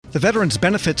The Veterans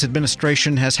Benefits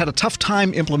Administration has had a tough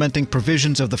time implementing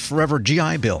provisions of the Forever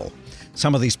GI Bill.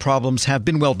 Some of these problems have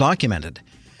been well documented.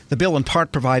 The bill in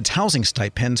part provides housing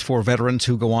stipends for veterans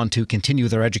who go on to continue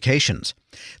their educations.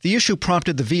 The issue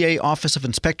prompted the VA Office of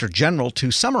Inspector General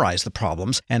to summarize the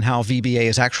problems and how VBA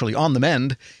is actually on the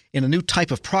mend in a new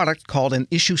type of product called an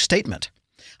issue statement.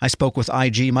 I spoke with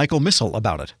IG Michael Missel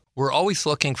about it. We're always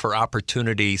looking for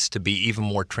opportunities to be even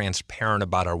more transparent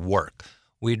about our work.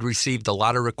 We'd received a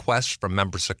lot of requests from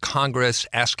members of Congress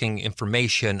asking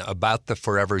information about the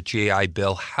Forever GI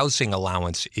Bill housing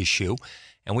allowance issue,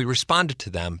 and we responded to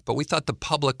them. But we thought the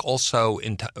public also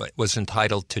was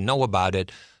entitled to know about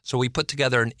it, so we put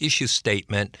together an issue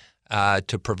statement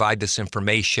to provide this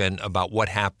information about what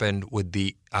happened with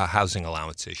the housing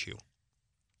allowance issue.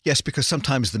 Yes, because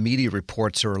sometimes the media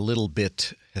reports are a little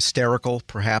bit hysterical,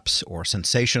 perhaps, or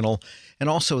sensational, and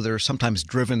also they're sometimes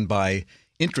driven by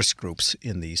interest groups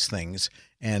in these things,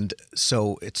 and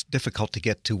so it's difficult to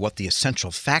get to what the essential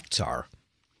facts are.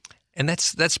 And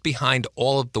that's behind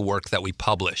all of the work that we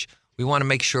publish. We want to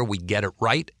make sure we get it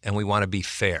right, and we want to be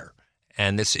fair.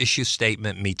 And this issue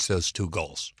statement meets those two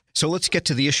goals. So let's get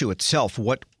to the issue itself.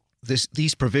 What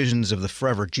these provisions of the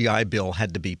Forever GI Bill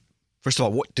had to be, first of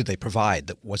all, what did they provide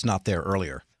that was not there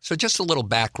earlier? So just a little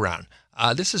background.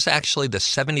 This is actually the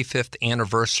 75th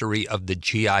anniversary of the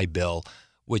GI Bill,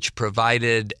 which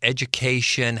provided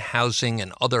education, housing,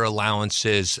 and other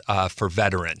allowances for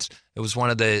veterans. It was one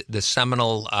of the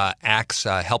seminal acts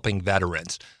helping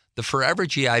veterans. The Forever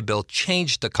GI Bill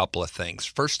changed a couple of things.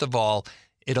 First of all,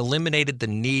 it eliminated the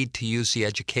need to use the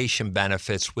education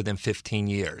benefits within 15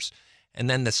 years. And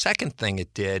then the second thing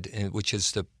it did, which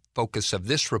is the focus of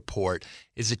this report,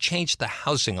 is it changed the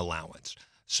housing allowance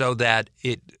so that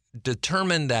it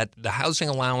determined that the housing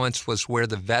allowance was where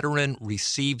the veteran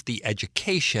received the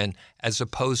education as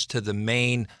opposed to the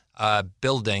main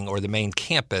building or the main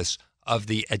campus of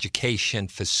the education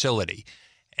facility.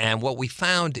 And what we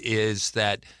found is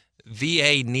that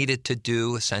VA needed to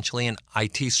do essentially an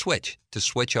IT switch to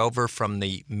switch over from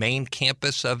the main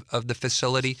campus of the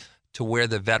facility to where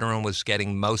the veteran was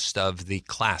getting most of the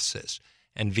classes.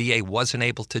 And VA wasn't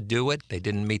able to do it. They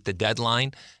didn't meet the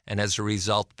deadline. And as a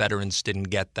result, veterans didn't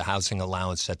get the housing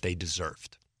allowance that they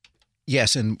deserved.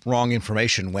 Yes, and wrong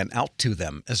information went out to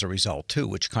them as a result, too,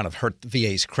 which kind of hurt the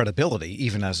VA's credibility,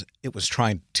 even as it was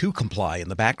trying to comply in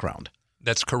the background.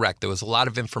 That's correct. There was a lot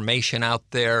of information out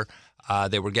there.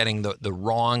 They were getting the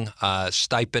wrong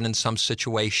stipend in some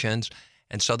situations.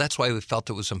 And so that's why we felt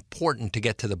it was important to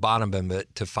get to the bottom of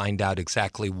it to find out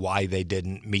exactly why they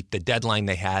didn't meet the deadline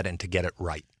they had and to get it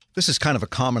right. This is kind of a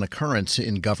common occurrence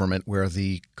in government where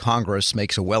the Congress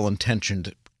makes a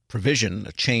well-intentioned provision,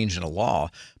 a change in a law,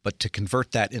 but to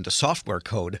convert that into software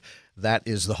code, that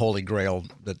is the holy grail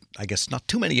that I guess not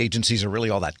too many agencies are really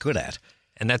all that good at.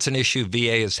 And that's an issue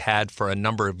VA has had for a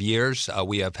number of years.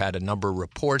 We have had a number of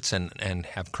reports and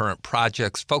have current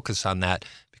projects focus on that,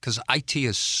 because IT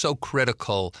is so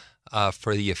critical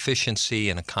for the efficiency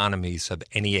and economies of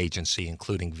any agency,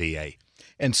 including VA.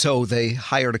 And so they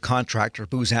hired a contractor,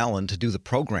 Booz Allen, to do the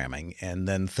programming, and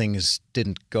then things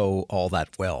didn't go all that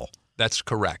well. That's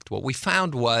correct. What we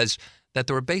found was that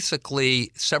there were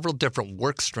basically several different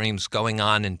work streams going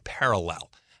on in parallel,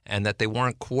 and that they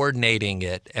weren't coordinating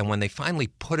it. And when they finally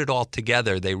put it all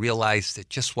together, they realized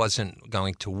it just wasn't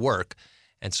going to work.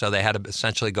 And so they had to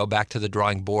essentially go back to the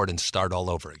drawing board and start all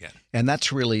over again. And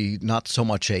that's really not so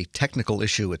much a technical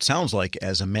issue, it sounds like,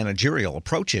 as a managerial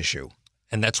approach issue.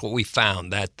 And that's what we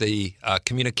found, that the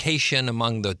communication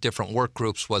among the different work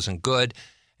groups wasn't good.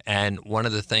 And one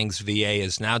of the things VA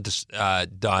has now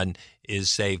done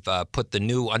is they've put the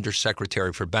new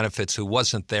Undersecretary for Benefits, who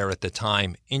wasn't there at the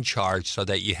time, in charge so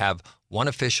that you have one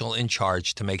official in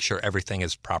charge to make sure everything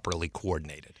is properly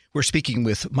coordinated. We're speaking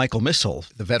with Michael Missel,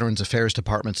 the Veterans Affairs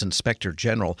Department's Inspector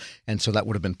General, and so that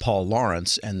would have been Paul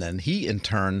Lawrence, and then he in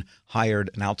turn hired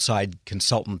an outside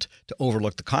consultant to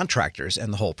overlook the contractors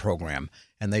and the whole program,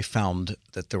 and they found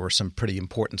that there were some pretty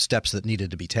important steps that needed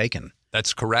to be taken.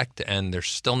 That's correct, and they're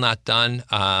still not done,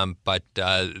 but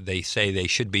they say they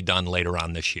should be done later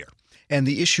on this year. And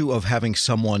the issue of having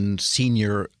someone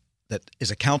senior that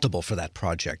is accountable for that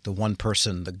project, the one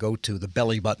person, the go-to, the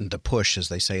belly button to push, as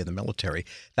they say in the military,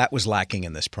 that was lacking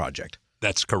in this project.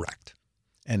 That's correct.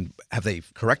 And have they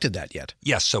corrected that yet?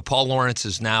 Yes. So Paul Lawrence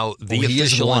is now the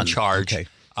official in charge. Okay.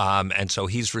 And so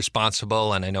he's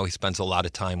responsible, and I know he spends a lot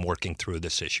of time working through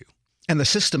this issue. And the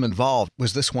system involved,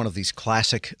 was this one of these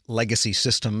classic legacy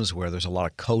systems where there's a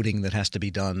lot of coding that has to be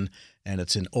done and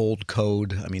it's in old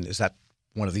code? I mean, is that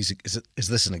one of these? Is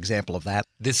this an example of that?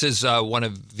 This is one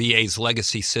of VA's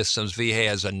legacy systems. VA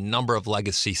has a number of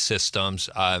legacy systems.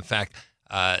 In fact,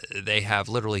 they have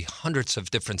literally hundreds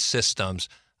of different systems,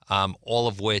 all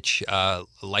of which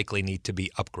likely need to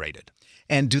be upgraded.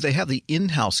 And do they have the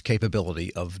in-house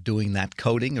capability of doing that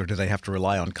coding, or do they have to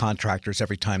rely on contractors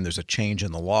every time there's a change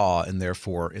in the law and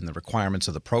therefore in the requirements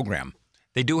of the program?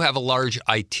 They do have a large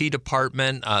IT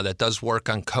department that does work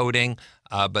on coding,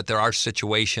 but there are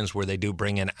situations where they do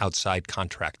bring in outside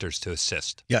contractors to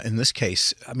assist. Yeah, in this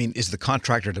case, I mean, is the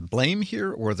contractor to blame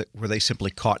here, or were they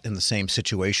simply caught in the same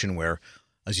situation where,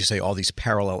 as you say, all these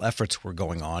parallel efforts were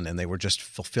going on and they were just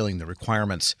fulfilling the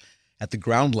requirements at the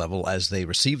ground level as they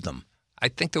received them? I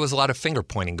think there was a lot of finger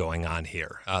pointing going on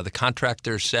here. The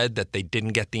contractors said that they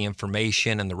didn't get the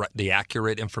information and the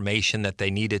accurate information that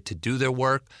they needed to do their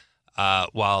work,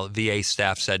 while VA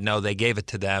staff said, no, they gave it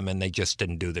to them and they just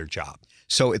didn't do their job.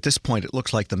 So at this point, it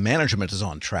looks like the management is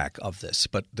on track of this,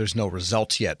 but there's no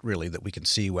results yet, really, that we can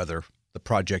see whether the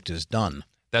project is done.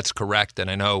 That's correct,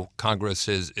 and I know Congress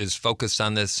is focused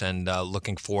on this and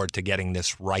looking forward to getting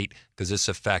this right because this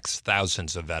affects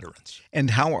thousands of veterans.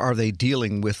 And how are they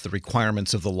dealing with the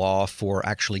requirements of the law for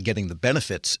actually getting the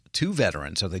benefits to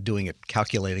veterans? Are they doing it,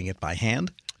 calculating it by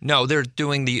hand? No, they're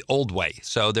doing the old way.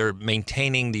 So they're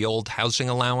maintaining the old housing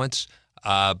allowance,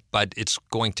 but it's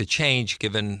going to change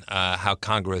given how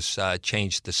Congress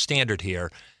changed the standard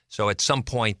here. So at some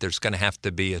point, there's going to have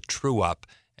to be a true-up.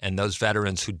 And those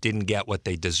veterans who didn't get what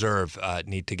they deserve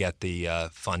need to get the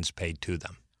funds paid to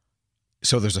them.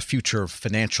 So there's a future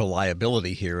financial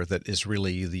liability here that is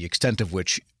really the extent of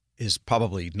which is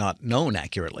probably not known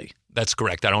accurately. That's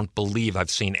correct. I don't believe I've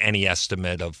seen any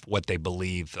estimate of what they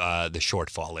believe the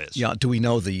shortfall is. Yeah. Do we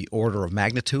know the order of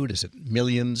magnitude? Is it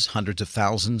millions, hundreds of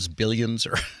thousands, billions?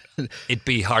 Or It'd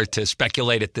be hard to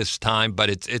speculate at this time, but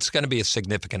it's going to be a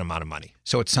significant amount of money.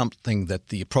 So it's something that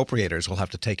the appropriators will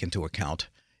have to take into account.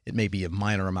 It may be a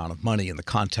minor amount of money in the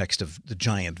context of the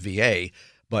giant VA,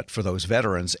 but for those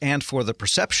veterans and for the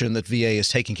perception that VA is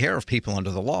taking care of people under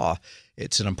the law,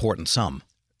 it's an important sum.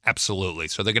 Absolutely.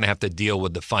 So they're going to have to deal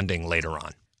with the funding later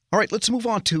on. All right, let's move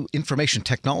on to information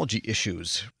technology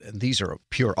issues. And these are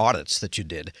pure audits that you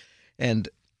did. And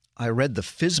I read the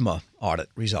FISMA audit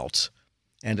results,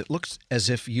 and it looks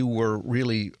as if you were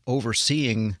really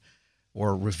overseeing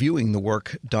or reviewing the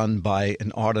work done by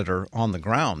an auditor on the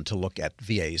ground to look at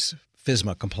VA's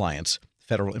FISMA compliance,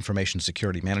 Federal Information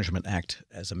Security Management Act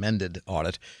as amended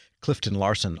audit. Clifton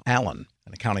Larson Allen,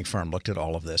 an accounting firm, looked at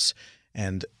all of this.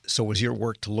 And so was your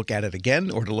work to look at it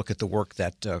again or to look at the work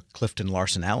that Clifton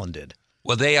Larson Allen did?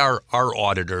 Well, they are our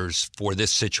auditors for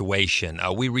this situation.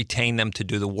 We retain them to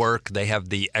do the work. They have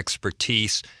the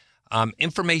expertise.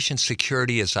 Information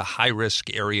security is a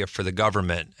high-risk area for the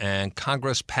government, and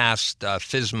Congress passed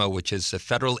FISMA, which is the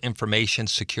Federal Information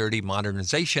Security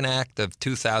Modernization Act of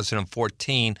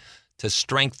 2014, to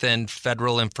strengthen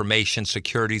federal information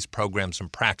securities programs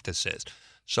and practices.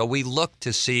 So we looked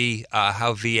to see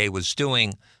how VA was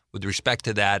doing with respect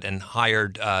to that and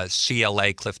hired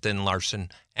CLA, Clifton Larson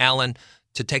Allen,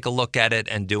 to take a look at it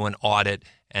and do an audit,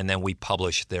 and then we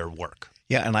published their work.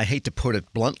 Yeah, and I hate to put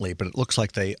it bluntly, but it looks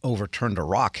like they overturned a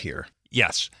rock here.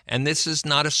 Yes, and this is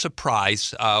not a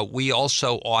surprise. We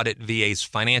also audit VA's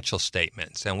financial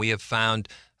statements, and we have found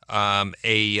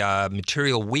a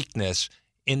material weakness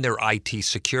in their IT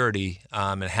security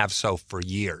and have so for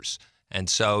years. And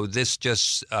so this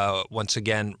just, once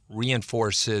again,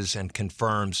 reinforces and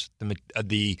confirms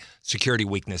the security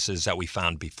weaknesses that we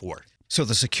found before. So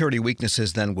the security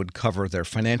weaknesses then would cover their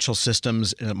financial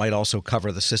systems, and it might also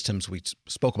cover the systems we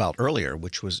spoke about earlier,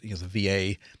 which was the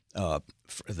VA,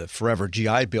 the Forever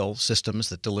GI Bill systems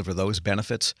that deliver those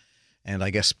benefits, and I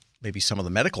guess maybe some of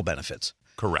the medical benefits.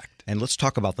 Correct. And let's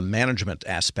talk about the management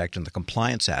aspect and the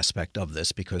compliance aspect of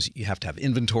this, because you have to have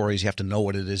inventories, you have to know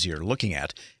what it is you're looking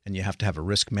at, and you have to have a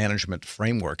risk management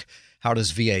framework. How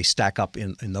does VA stack up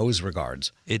in those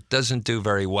regards? It doesn't do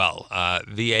very well.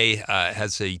 VA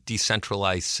has a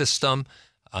decentralized system,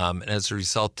 and as a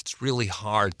result, it's really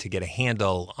hard to get a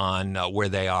handle on where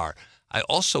they are. I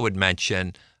also would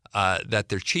mention that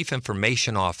their chief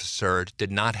information officer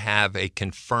did not have a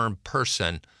confirmed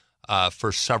person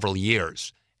for several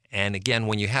years. And again,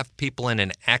 when you have people in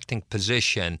an acting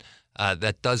position,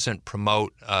 that doesn't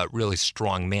promote really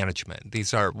strong management.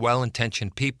 These are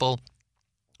well-intentioned people,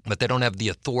 but they don't have the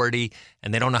authority,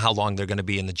 and they don't know how long they're going to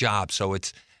be in the job. So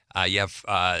it's you have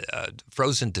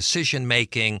frozen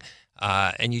decision-making,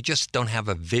 and you just don't have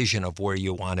a vision of where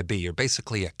you want to be. You're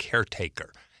basically a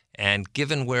caretaker. And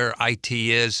given where IT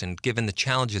is and given the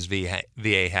challenges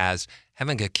VA has,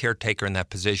 having a caretaker in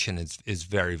that position is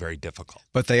very, very difficult.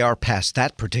 But they are past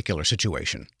that particular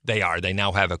situation. They are. They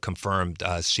now have a confirmed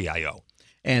CIO.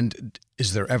 And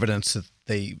is there evidence that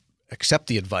they accept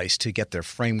the advice to get their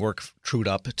framework trued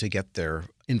up, to get their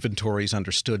inventories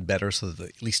understood better so that they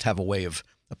at least have a way of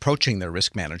approaching their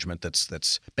risk management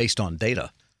that's based on data?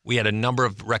 We had a number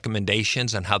of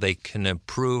recommendations on how they can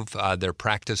improve their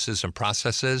practices and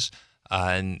processes,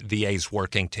 and VA is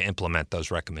working to implement those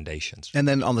recommendations. And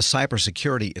then on the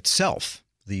cybersecurity itself,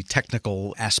 the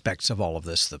technical aspects of all of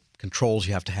this, the controls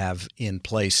you have to have in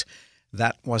place,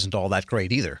 that wasn't all that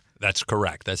great either. That's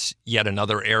correct. That's yet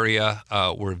another area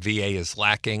where VA is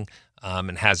lacking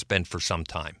and has been for some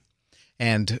time.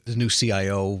 And the new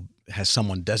CIO has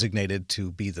someone designated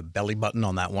to be the belly button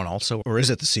on that one also, or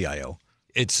is it the CIO?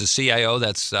 It's the CIO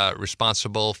that's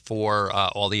responsible for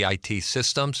all the IT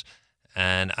systems,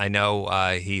 and I know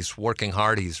he's working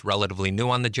hard. He's relatively new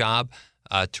on the job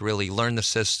to really learn the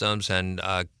systems and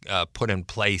put in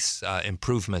place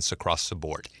improvements across the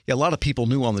board. Yeah, a lot of people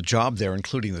new on the job there,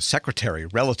 including the secretary,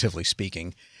 relatively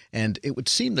speaking, and it would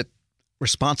seem that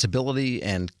responsibility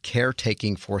and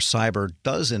caretaking for cyber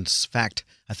does, in fact,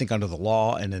 I think under the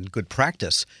law and in good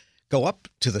practice, go up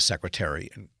to the secretary.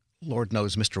 And Lord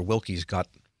knows Mr. Wilkie's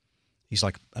he's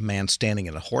like a man standing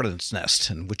in a hornet's nest,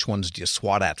 and which ones do you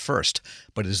swat at first?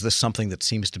 But is this something that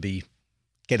seems to be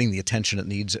getting the attention it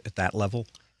needs at that level?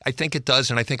 I think it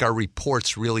does, and I think our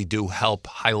reports really do help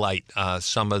highlight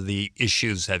some of the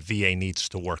issues that VA needs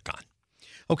to work on.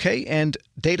 Okay, and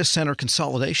data center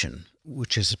consolidation,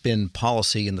 which has been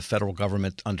policy in the federal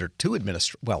government under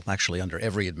under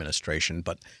every administration,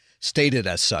 but stated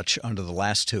as such under the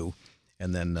last two.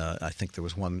 And then I think there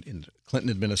was one in the Clinton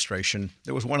administration.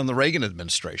 There was one in the Reagan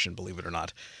administration, believe it or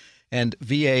not. And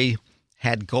VA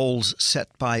had goals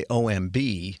set by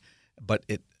OMB, but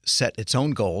it set its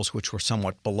own goals, which were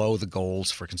somewhat below the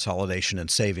goals for consolidation and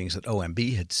savings that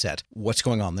OMB had set. What's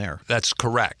going on there? That's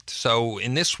correct. So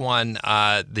in this one,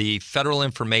 the Federal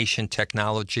Information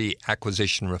Technology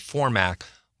Acquisition Reform Act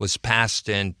was passed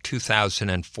in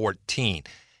 2014.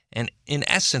 And in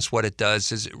essence, what it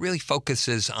does is it really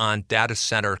focuses on data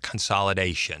center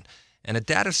consolidation. And a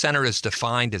data center is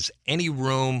defined as any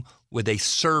room with a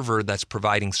server that's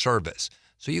providing service.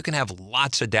 So you can have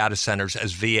lots of data centers,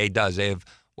 as VA does. They have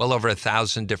well over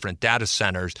 1,000 different data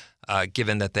centers,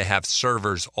 given that they have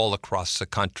servers all across the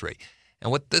country.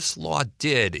 And what this law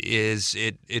did is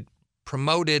it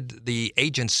promoted the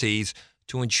agencies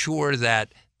to ensure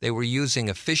that they were using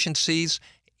efficiencies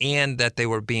and that they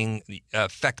were being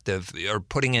effective or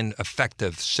putting in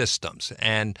effective systems.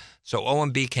 And so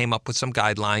OMB came up with some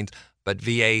guidelines, but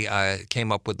VA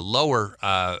came up with lower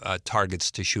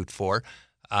targets to shoot for.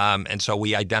 And so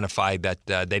we identified that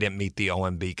they didn't meet the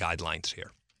OMB guidelines here.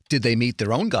 Did they meet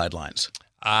their own guidelines?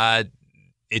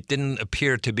 It didn't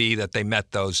appear to be that they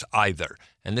met those either.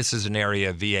 And this is an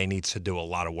area VA needs to do a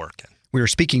lot of work in. We are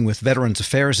speaking with Veterans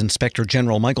Affairs Inspector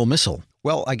General Michael Missel.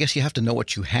 Well, I guess you have to know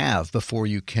what you have before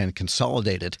you can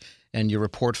consolidate it. And your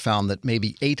report found that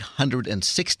maybe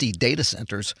 860 data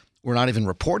centers were not even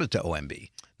reported to OMB.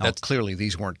 Now, clearly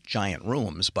these weren't giant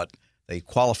rooms, but they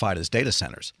qualified as data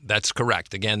centers. That's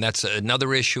correct. Again, that's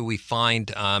another issue we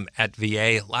find at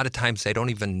VA. A lot of times they don't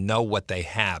even know what they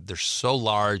have. They're so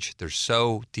large, they're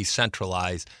so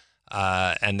decentralized,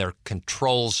 and their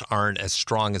controls aren't as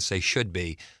strong as they should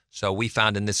be. So we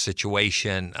found in this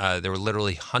situation, there were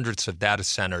literally hundreds of data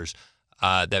centers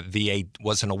that VA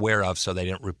wasn't aware of, so they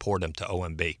didn't report them to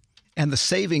OMB. And the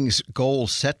savings goal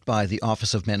set by the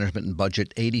Office of Management and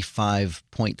Budget,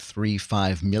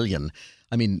 $85.35 million.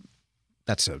 I mean,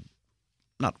 that's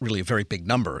not really a very big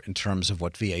number in terms of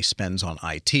what VA spends on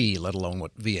IT, let alone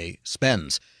what VA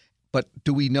spends. But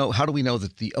how do we know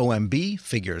that the OMB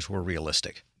figures were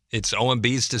realistic? It's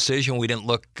OMB's decision. We didn't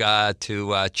look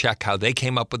to check how they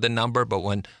came up with the number, but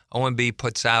when OMB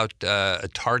puts out a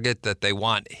target that they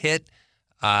want hit,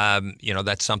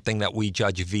 that's something that we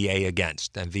judge VA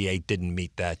against, and VA didn't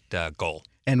meet that goal.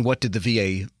 And what did the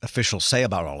VA officials say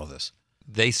about all of this?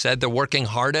 They said they're working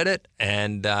hard at it,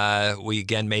 and we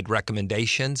again made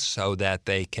recommendations so that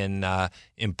they can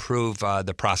improve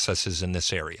the processes in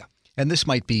this area. And this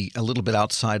might be a little bit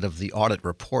outside of the audit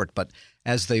report, but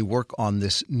as they work on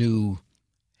this new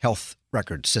health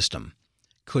record system,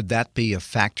 could that be a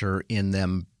factor in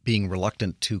them being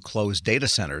reluctant to close data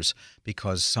centers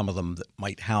because some of them that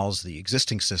might house the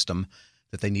existing system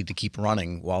that they need to keep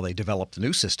running while they develop the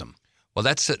new system? Well,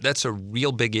 that's a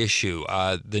real big issue.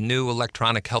 The new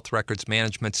electronic health records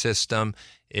management system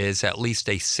is at least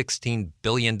a $16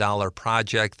 billion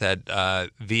project that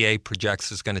VA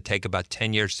projects is going to take about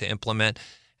 10 years to implement.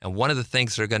 And one of the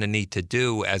things they're going to need to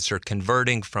do as they're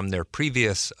converting from their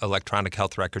previous electronic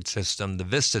health record system, the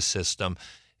VISTA system,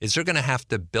 is they're going to have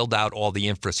to build out all the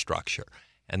infrastructure.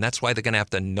 And that's why they're going to have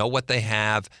to know what they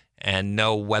have and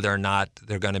know whether or not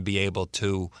they're going to be able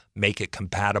to make it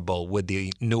compatible with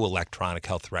the new electronic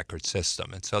health record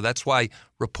system. And so that's why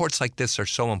reports like this are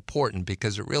so important,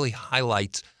 because it really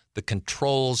highlights the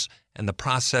controls and the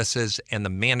processes and the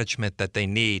management that they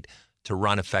need to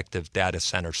run effective data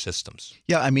center systems.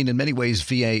 Yeah, I mean, in many ways,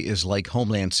 VA is like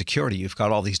Homeland Security. You've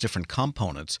got all these different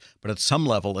components, but at some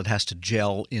level it has to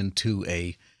gel into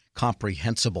a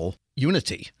comprehensible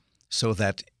unity, so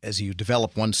that as you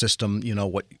develop one system, you know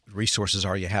what resources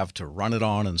are you have to run it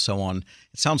on and so on.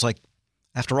 It sounds like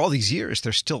after all these years,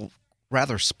 they're still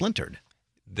rather splintered.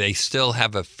 They still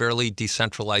have a fairly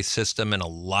decentralized system in a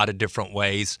lot of different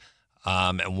ways.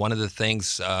 And one of the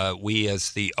things we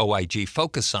as the OIG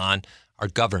focus on are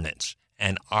governance.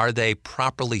 And are they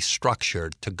properly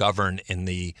structured to govern in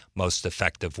the most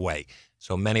effective way?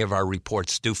 So many of our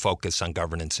reports do focus on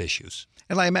governance issues.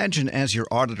 And I imagine as your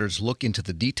auditors look into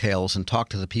the details and talk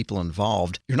to the people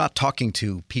involved, you're not talking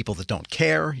to people that don't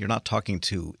care. You're not talking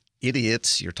to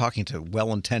idiots. You're talking to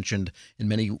well-intentioned, in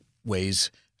many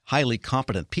ways, highly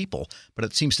competent people. But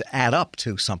it seems to add up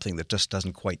to something that just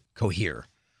doesn't quite cohere.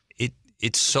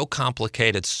 It's so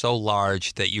complicated, so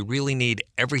large, that you really need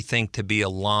everything to be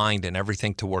aligned and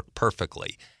everything to work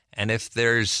perfectly. And if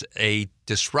there's a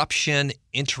disruption,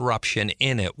 interruption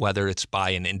in it, whether it's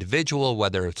by an individual,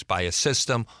 whether it's by a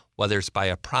system, whether it's by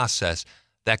a process,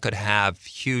 that could have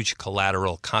huge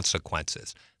collateral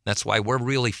consequences. That's why we're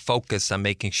really focused on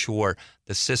making sure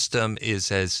the system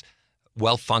is as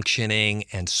well-functioning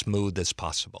and smooth as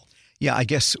possible. Yeah, I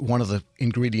guess one of the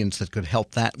ingredients that could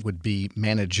help that would be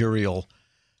managerial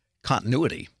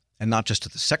continuity, and not just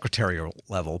at the secretarial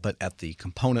level, but at the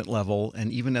component level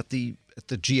and even at the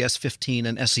GS-15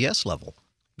 and SES level.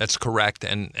 That's correct.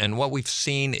 And what we've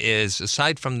seen is,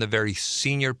 aside from the very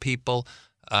senior people,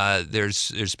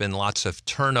 there's been lots of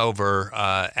turnover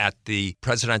at the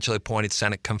presidentially appointed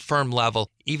Senate confirmed level.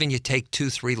 Even you take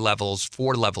 2, 3 levels,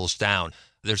 4 levels down,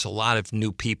 there's a lot of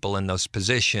new people in those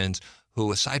positions who,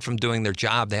 aside from doing their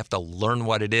job, they have to learn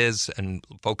what it is and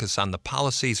focus on the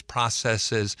policies,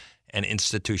 processes, and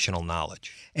institutional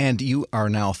knowledge. And you are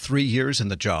now 3 years in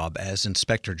the job as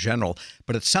Inspector General,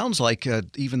 but it sounds like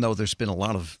even though there's been a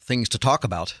lot of things to talk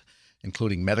about,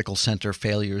 including medical center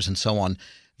failures and so on,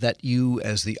 that you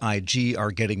as the IG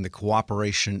are getting the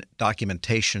cooperation,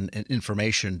 documentation, and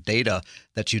information data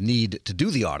that you need to do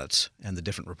the audits and the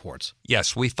different reports.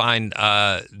 Yes, we find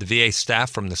the VA staff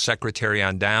from the secretary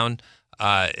on down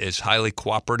is highly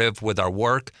cooperative with our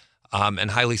work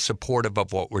and highly supportive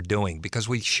of what we're doing, because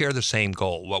we share the same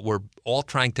goal. What we're all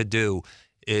trying to do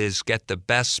is get the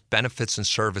best benefits and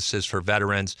services for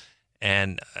veterans,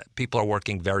 and people are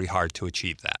working very hard to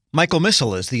achieve that. Michael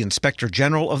Missel is the Inspector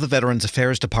General of the Veterans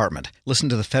Affairs Department. Listen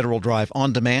to the Federal Drive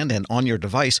on demand and on your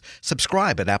device.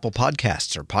 Subscribe at Apple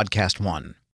Podcasts or Podcast One.